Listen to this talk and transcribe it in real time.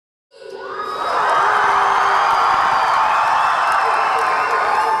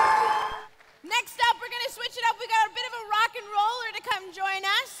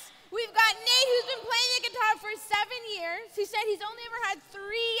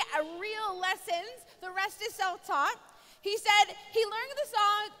lessons. The rest is self-taught. He said he learned the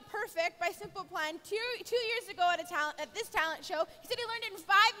song Perfect by Simple Plan two years ago at this talent show. He said he learned it in 5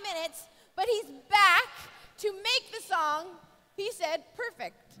 minutes, but he's back to make the song, he said,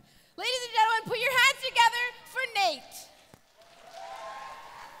 perfect. Ladies and gentlemen, put your hands together for Nate.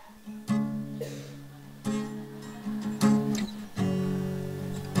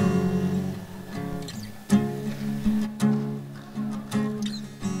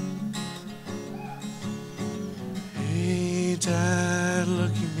 Dad,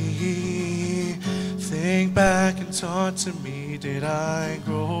 look at me. Think back and talk to me. Did I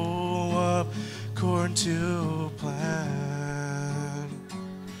grow up according to plan?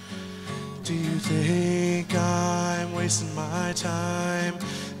 Do you think I'm wasting my time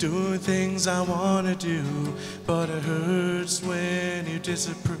doing things I want to do? But it hurts when you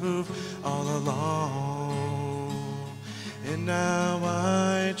disapprove all along. And now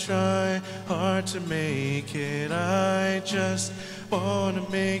I try hard to make it. I just want to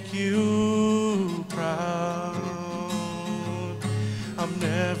make you proud. I'm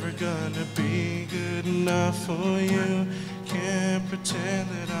never gonna be good enough for you. Can't pretend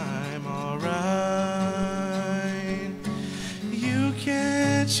that I'm alright. You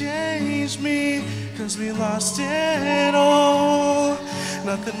can't change me, 'cause we lost it all.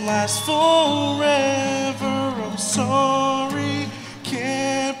 Nothing lasts forever. I'm sorry,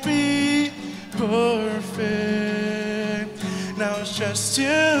 can't be perfect. Now it's just too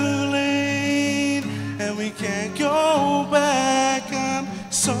late, and we can't go back. I'm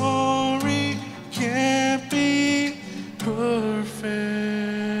sorry, can't be perfect.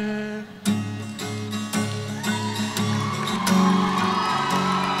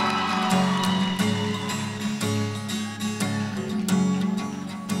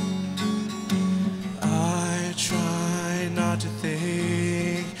 I try not to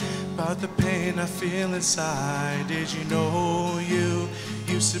think about the pain I feel inside. Did you know you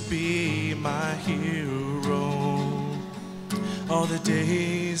used to be my hero? All the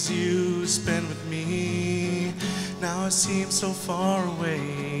days you spent with me, now it seems so far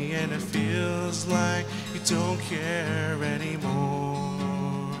away, and it feels like you don't care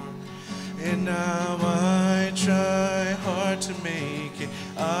anymore. And now I try hard to make it.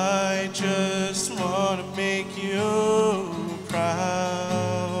 I just want to make you proud.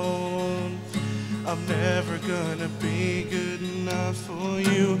 I'm never gonna be good enough for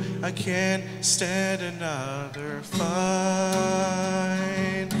you. I can't stand another fight.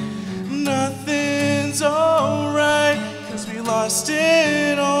 Nothing's alright, 'cause we lost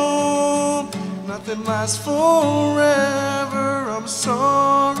it all. Nothing lasts forever. I'm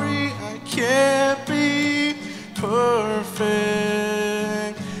sorry, I can't be perfect.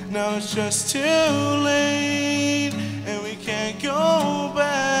 Now it's just too late, and we can't go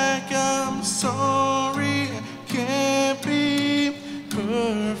back. I'm sorry, I can't be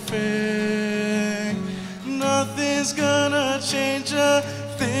perfect. Nothing's gonna change the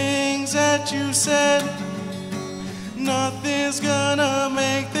things that you said. Nothing's gonna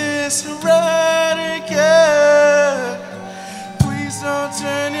make this right again. Please don't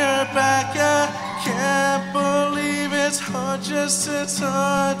turn your back. I can't believe it's hard just to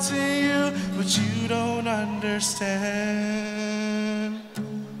talk to you, but you don't understand.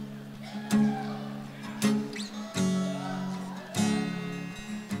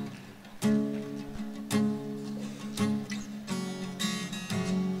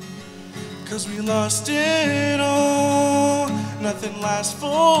 Cause we lost it all. Nothing lasts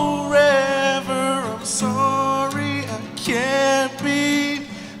forever. I'm sorry, I can't be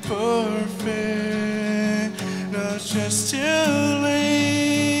perfect. No, it's just too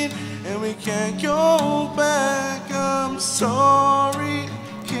late, and we can't go back. I'm sorry, I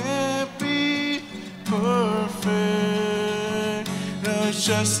can't be perfect. No, it's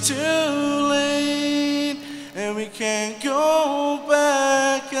just too late, and we can't go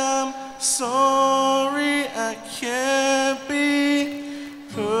back. I'm sorry, I can't